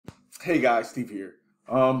Hey guys, Steve here.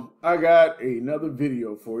 I got another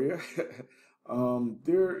video for you.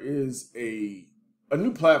 There is a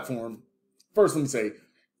new platform. First, let me say,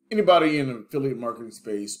 anybody in an affiliate marketing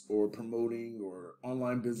space or promoting or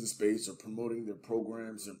online business space or promoting their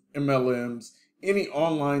programs or MLMs, any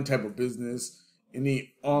online type of business,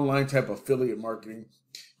 any online type of affiliate marketing,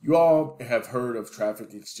 you all have heard of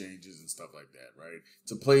traffic exchanges and stuff like that, right?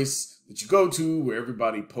 It's a place that you go to where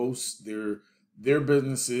everybody posts their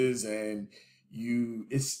businesses, and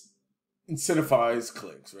it's incentivized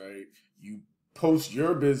clicks, right? You post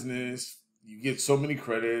your business, you get so many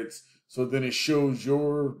credits, so then it shows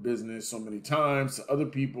your business so many times to other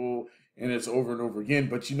people, and it's over and over again.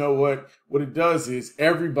 But you know what it does is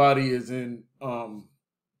everybody's in those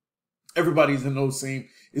same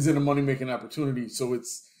is in a money making opportunity. So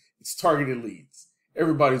it's targeted leads.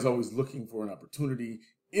 Everybody's always looking for an opportunity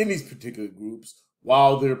in these particular groups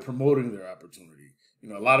while they're promoting their opportunity. You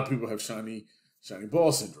know, a lot of people have shiny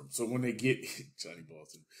ball syndrome. So when they get shiny ball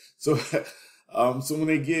syndrome, so when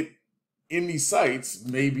they get in these sites,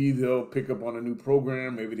 maybe they'll pick up on a new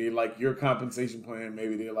program. Maybe they like your compensation plan.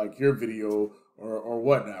 Maybe they like your video or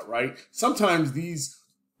whatnot, right? Sometimes these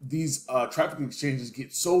traffic exchanges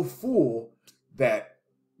get so full that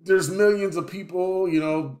there's millions of people. You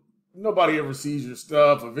know, nobody ever sees your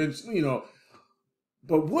stuff. Eventually, you know.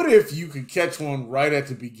 But what if you could catch one right at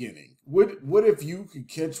the beginning? What if you could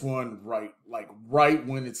catch one right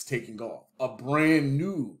when it's taking off? A brand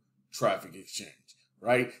new traffic exchange,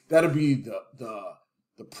 right? That'll be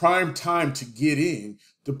the prime time to get in,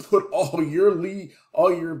 to put all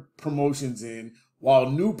your promotions in while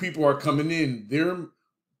new people are coming in.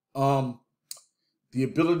 The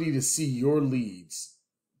ability to see your leads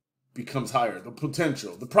becomes higher. The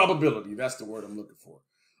potential, the probability, that's the word I'm looking for.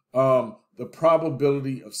 The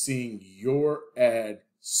probability of seeing your ad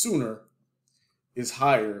sooner is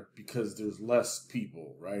higher because there's less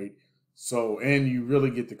people, right? So, and you really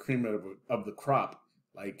get the cream of the crop.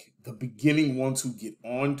 Like the beginning ones who get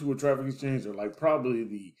onto a traffic exchange are like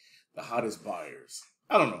probably the hottest buyers.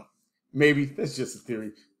 I don't know. Maybe that's just a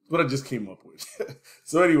theory, what I just came up with.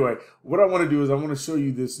 So anyway, what I want to do is I want to show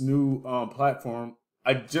you this new platform.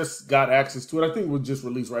 I just got access to it. I think it was just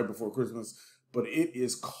released right before Christmas, but it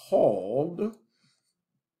is called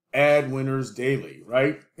Ad Winners Daily,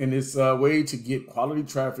 right? And it's a way to get quality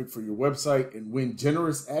traffic for your website and win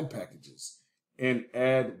generous ad packages and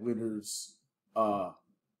ad winners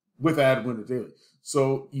with Ad Winners Daily.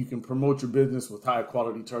 So you can promote your business with high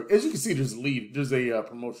quality target. As you can see, there's a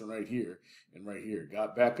promotion right here and right here.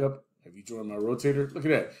 Got backup. Have you joined my rotator? Look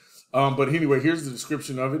at that. But anyway, here's the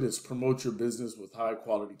description of it. It's promote your business with high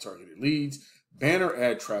quality targeted leads, banner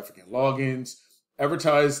ad traffic and logins,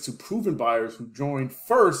 advertise to proven buyers who join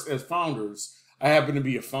first as founders. I happen to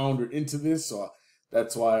be a founder into this, so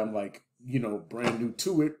that's why I'm like, brand new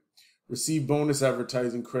to it. Receive bonus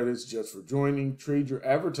advertising credits just for joining. Trade your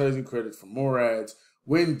advertising credits for more ads.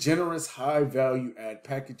 Win generous high value ad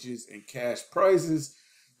packages and cash prizes.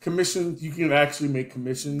 Commissions, you can actually make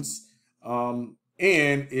commissions. And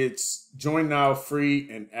it's join now, free,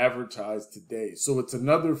 and advertise today. So it's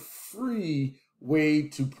another free way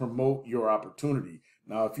to promote your opportunity.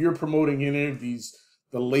 Now, if you're promoting any of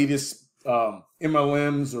the latest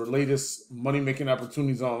MLMs or latest money-making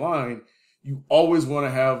opportunities online, you always want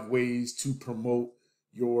to have ways to promote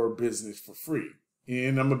your business for free.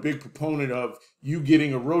 And I'm a big proponent of you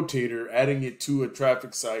getting a rotator, adding it to a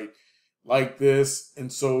traffic site like this.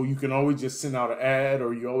 And so you can always just send out an ad,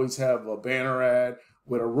 or you always have a banner ad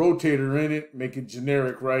with a rotator in it, make it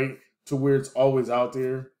generic, right? To where it's always out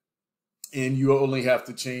there. And you only have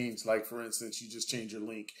to change, like for instance, you just change your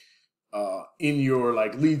link in your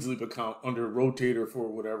Leads Leap account under rotator for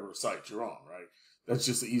whatever site you're on, right? That's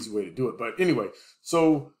just the easy way to do it. But anyway,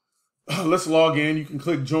 so let's log in. You can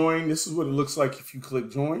click join. This is what it looks like if you click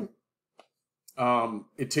join.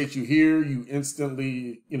 It takes you here. You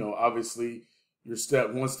instantly, obviously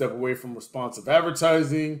you're one step away from responsive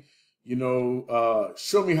advertising.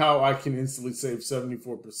 Show me how I can instantly save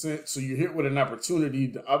 74%. So you're hit with an opportunity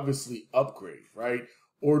to obviously upgrade, right?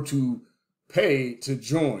 Or to pay to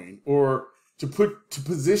join, or to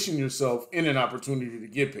position yourself in an opportunity to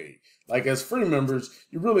get paid. Like as free members,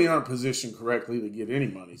 you really aren't positioned correctly to get any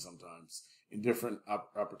money sometimes in different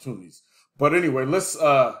opportunities. But anyway, let's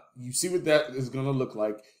you see what that is going to look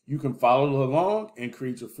like. You can follow along and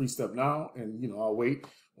create your free step now, and I'll wait.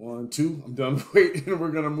 1, 2, I'm done waiting, and we're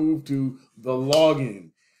going to move to the login.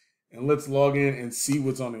 And let's log in and see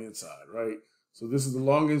what's on the inside, right? So this is the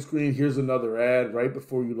login screen. Here's another ad right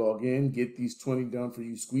before you log in. Get these 20 done for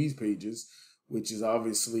you squeeze pages, which is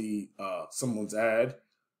obviously someone's ad.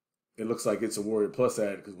 it looks like it's a Warrior Plus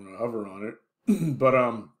ad because when I hover on it.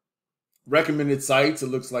 But recommended sites, it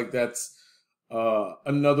looks like that's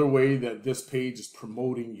another way that this page is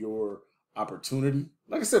promoting your opportunity.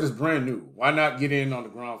 Like I said, it's brand new. Why not get in on the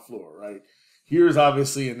ground floor, right? Here's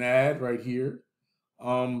obviously an ad right here.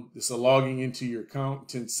 This is a logging into your account,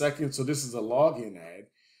 10 seconds. So this is a login ad,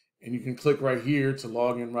 and you can click right here to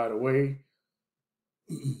log in right away.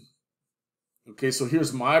 Okay, so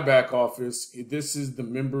here's my back office. This is the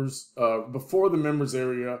members, before the members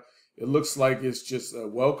area. It looks like it's just a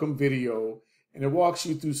welcome video, and it walks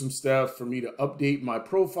you through some steps for me to update my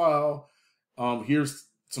profile. Here's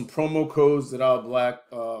some promo codes that I'll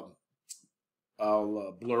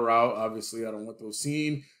blur out. Obviously, I don't want those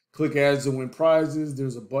seen. Click ads to win prizes.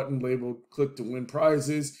 There's a button labeled click to win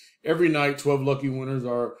prizes. Every night, 12 lucky winners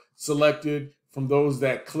are selected from those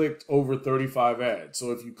that clicked over 35 ads.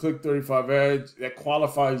 So if you click 35 ads, that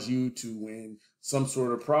qualifies you to win some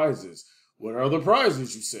sort of prizes. What are the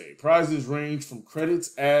prizes, you say? Prizes range from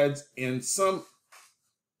credits, ads, and some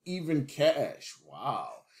even cash. Wow.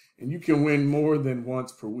 And you can win more than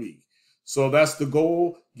once per week. So that's the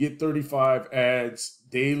goal. Get 35 ads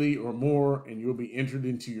daily or more, and you'll be entered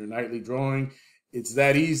into your nightly drawing. It's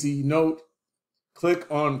that easy. Note, click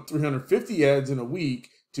on 350 ads in a week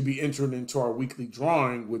to be entered into our weekly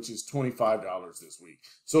drawing, which is $25 this week.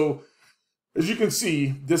 So as you can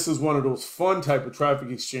see, this is one of those fun type of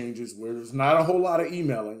traffic exchanges where there's not a whole lot of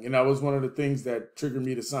emailing. And that was one of the things that triggered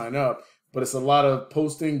me to sign up. But it's a lot of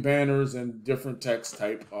posting, banners, and different text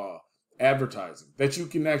type advertising that you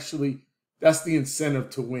can actually, that's the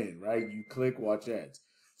incentive to win, right? You click, watch ads.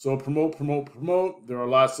 So promote, promote, promote. There are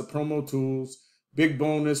lots of promo tools. Big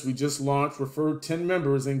bonus, we just launched, refer 10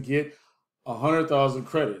 members and get 100,000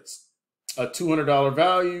 credits. A $200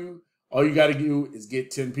 value. All you got to do is get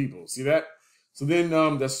 10 people. See that? So then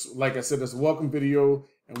that's, like I said, that's a welcome video,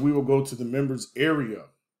 and we will go to the members area.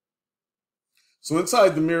 So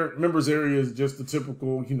inside the members area is just the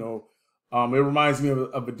typical, you know, it reminds me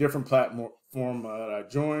of a different platform that I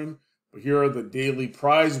joined. But here are the daily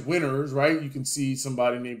prize winners, right? You can see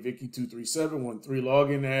somebody named Vicky237 won 3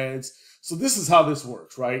 login ads. So this is how this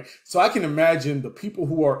works, right? So I can imagine the people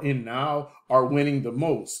who are in now are winning the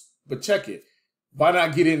most. But check it. Why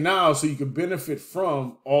not get in now so you can benefit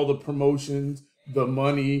from all the promotions, the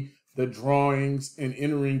money, the drawings, and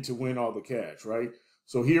entering to win all the cash, right?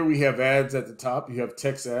 So here we have ads at the top. You have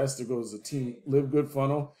text ads. There goes the Team Live Good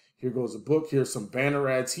funnel. Here goes a book. Here's some banner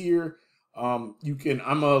ads here. I'm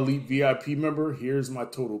an elite VIP member. Here's my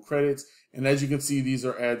total credits. And as you can see, these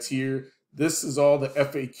are ads here. This is all the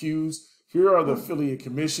FAQs. Here are the affiliate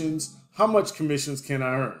commissions. How much commissions can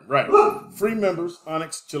I earn? Right. Free members,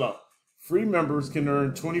 Onyx, chill out. Free members can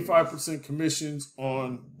earn 25% commissions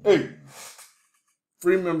on,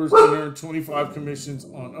 free members can earn 25 commissions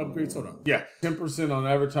on upgrades. Hold on. Yeah. 10% on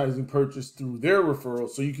advertising purchase through their referral.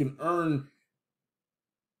 So you can earn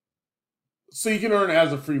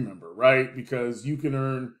as a free member, right? Because you can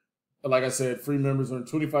earn, like I said, free members earn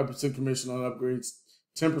 25% commission on upgrades,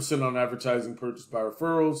 10% on advertising purchase by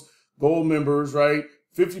referrals. Gold members, right?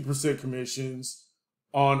 50% commissions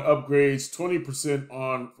on upgrades, 20%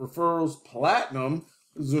 on referrals. Platinum,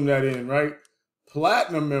 zoom that in, right?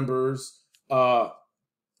 Platinum members,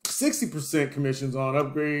 60% commissions on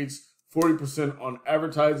upgrades, 40% on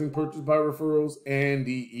advertising purchase by referrals, and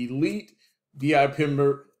the elite VIP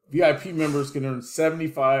members can earn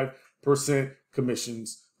 75%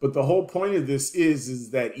 commissions. But the whole point of this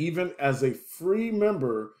is that even as a free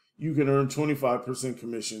member, you can earn 25%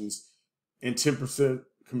 commissions and 10%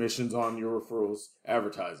 commissions on your referrals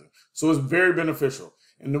advertising. So it's very beneficial.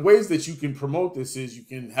 And the ways that you can promote this is you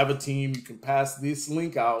can have a team, you can pass this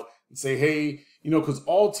link out and say, hey, you know, because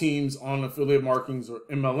all teams on affiliate marketings or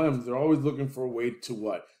MLMs, they're always looking for a way to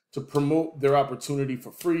what? To promote their opportunity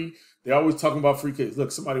for free. They're always talking about free clicks.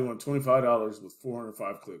 Look, somebody won $25 with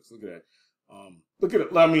 405 clicks. Look at that. Look at it.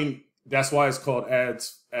 I mean, that's why it's called ad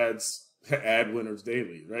winners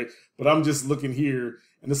daily, right? But I'm just looking here,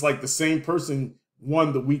 and it's like the same person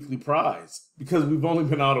won the weekly prize because we've only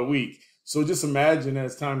been out a week. So just imagine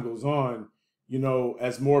as time goes on, you know,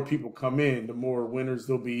 as more people come in, the more winners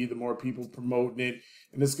there'll be, the more people promoting it.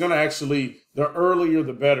 And it's going to actually, the earlier,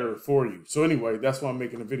 the better for you. So anyway, that's why I'm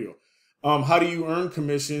making a video. How do you earn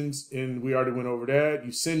commissions? And we already went over that.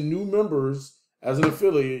 You send new members as an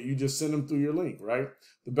affiliate. You just send them through your link, right?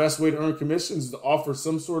 The best way to earn commissions is to offer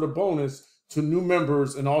some sort of bonus to new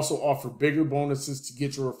members and also offer bigger bonuses to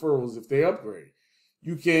get your referrals if they upgrade.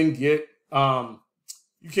 You can get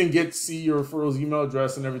see your referrals email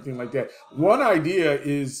address and everything like that. One idea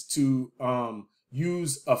is to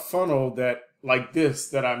use a funnel that like this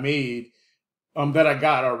that I made that I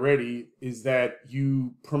got already is that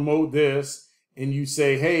you promote this and you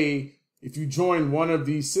say, hey, if you join one of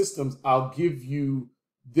these systems, I'll give you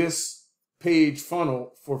this page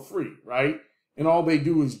funnel for free, right? And all they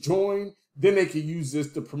do is join. Then they can use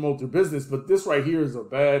this to promote their business. But this right here is a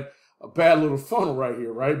bad little funnel right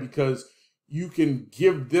here, right? Because you can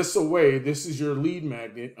give this away. This is your lead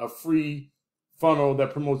magnet, a free funnel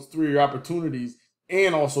that promotes 3 of your opportunities,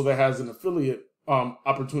 and also that has an affiliate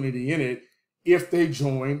opportunity in it if they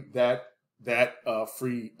join that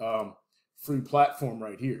free platform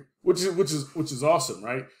right here, which is awesome,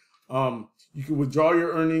 right? You can withdraw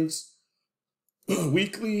your earnings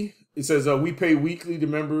weekly. It says we pay weekly to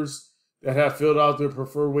members that have filled out their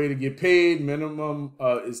preferred way to get paid. Minimum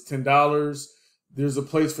is $10. There's a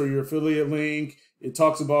place for your affiliate link. It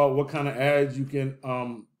talks about what kind of ads you can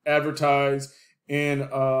advertise, and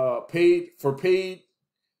paid.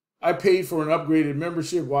 I paid for an upgraded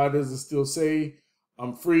membership. Why does it still say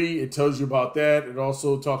I'm free? It tells you about that. It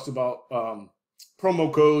also talks about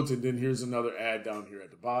promo codes, and then here's another ad down here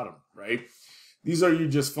at the bottom, right? These are your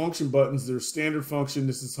just function buttons. They're standard function.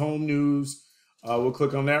 This is home news. We'll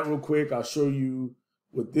click on that real quick. I'll show you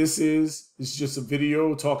what this is. It's just a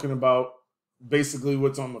video talking about basically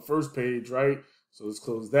what's on the first page, right? So let's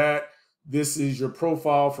close that. This is your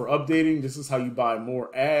profile for updating. This is how you buy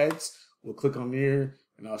more ads. We'll click on here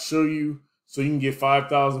and I'll show you. So you can get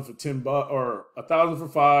 5,000 for 10 bucks, or 1,000 for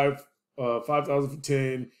 5, 5,000 for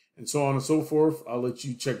 10, and so on and so forth. I'll let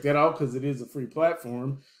you check that out because it is a free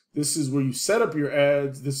platform. This is where you set up your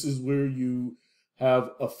ads. This is where you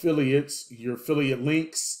have affiliates, your affiliate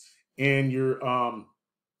links, and your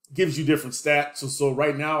gives you different stats. So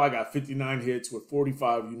right now I got 59 hits with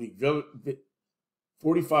 45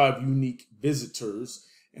 unique visitors.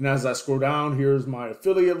 And as I scroll down, here's my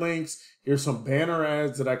affiliate links. Here's some banner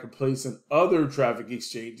ads that I can place in other traffic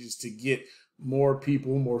exchanges to get more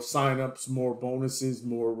people, more signups, more bonuses,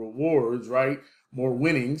 more rewards, right? More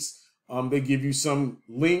winnings. They give you some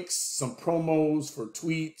links, some promos for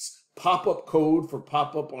tweets, pop-up code for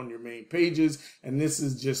pop-up on your main pages. And this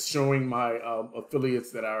is just showing my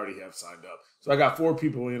affiliates that I already have signed up. So I got 4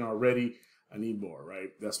 people in already. I need more,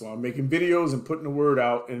 right? That's why I'm making videos and putting the word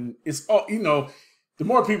out. And it's all, you know, the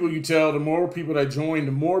more people you tell, the more people that join,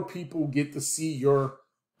 the more people get to see your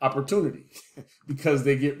opportunity because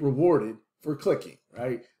they get rewarded for clicking,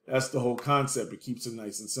 right? That's the whole concept. It keeps it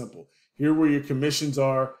nice and simple. Here where your commissions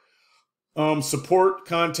are. Support,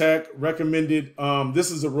 contact, recommended. This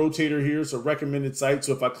is a rotator here, so recommended site.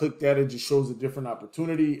 So if I click that, it just shows a different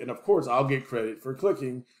opportunity. And of course, I'll get credit for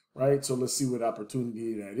clicking, right? So let's see what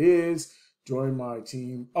opportunity that is. Join my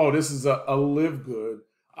team. Oh, this is a Live Good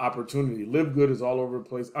opportunity. Live Good is all over the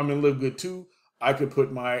place. I'm in Live Good too. I could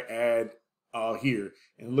put my ad here.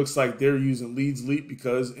 And it looks like they're using Leads Leap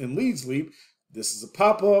because in Leads Leap, this is a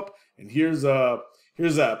pop-up. And here's a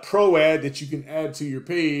pro ad that you can add to your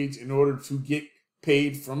page in order to get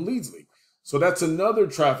paid from Leads Leap. So that's another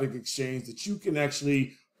traffic exchange that you can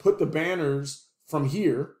actually put the banners from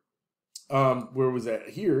here. Where was that?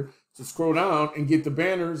 Here. So scroll down and get the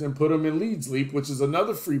banners and put them in Leads Leap, which is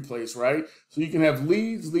another free place, right? So you can have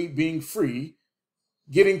Leads Leap being free,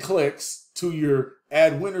 getting clicks to your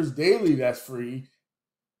Ad Winners Daily that's free,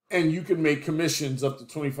 and you can make commissions up to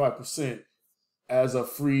 25% as a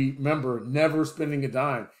free member, never spending a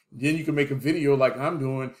dime. Then you can make a video like I'm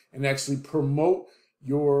doing and actually promote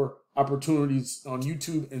your opportunities on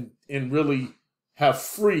YouTube and really have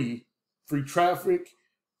free traffic,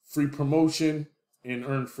 free promotion, and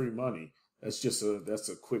earn free money. That's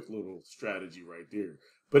a quick little strategy right there.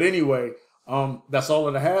 But anyway, that's all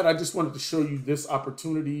that I had. I just wanted to show you this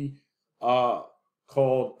opportunity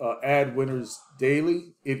called Ad Winners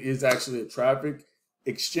Daily. It is actually a traffic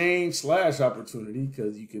exchange / opportunity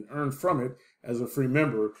because you can earn from it as a free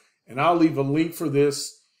member. And I'll leave a link for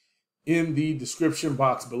this in the description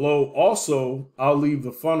box below. Also, I'll leave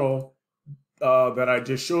the funnel that I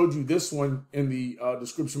just showed you, this one, in the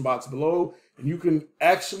description box below. And you can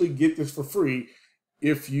actually get this for free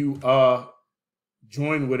if you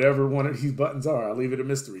join whatever one of these buttons are. I'll leave it a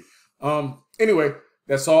mystery. Anyway,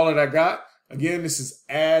 that's all that I got. Again, this is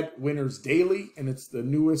Ad Winners Daily, and it's the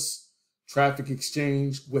newest traffic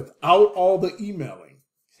exchange without all the emailing.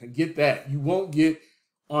 And get that. You won't get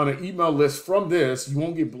on an email list from this. You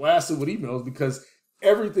won't get blasted with emails because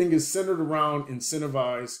everything is centered around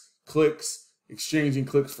incentivized clicks, exchanging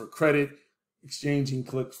clicks for credit, exchanging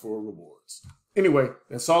clicks for rewards. Anyway,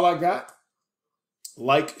 that's all I got.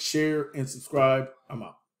 Like, share, and subscribe. I'm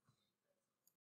out.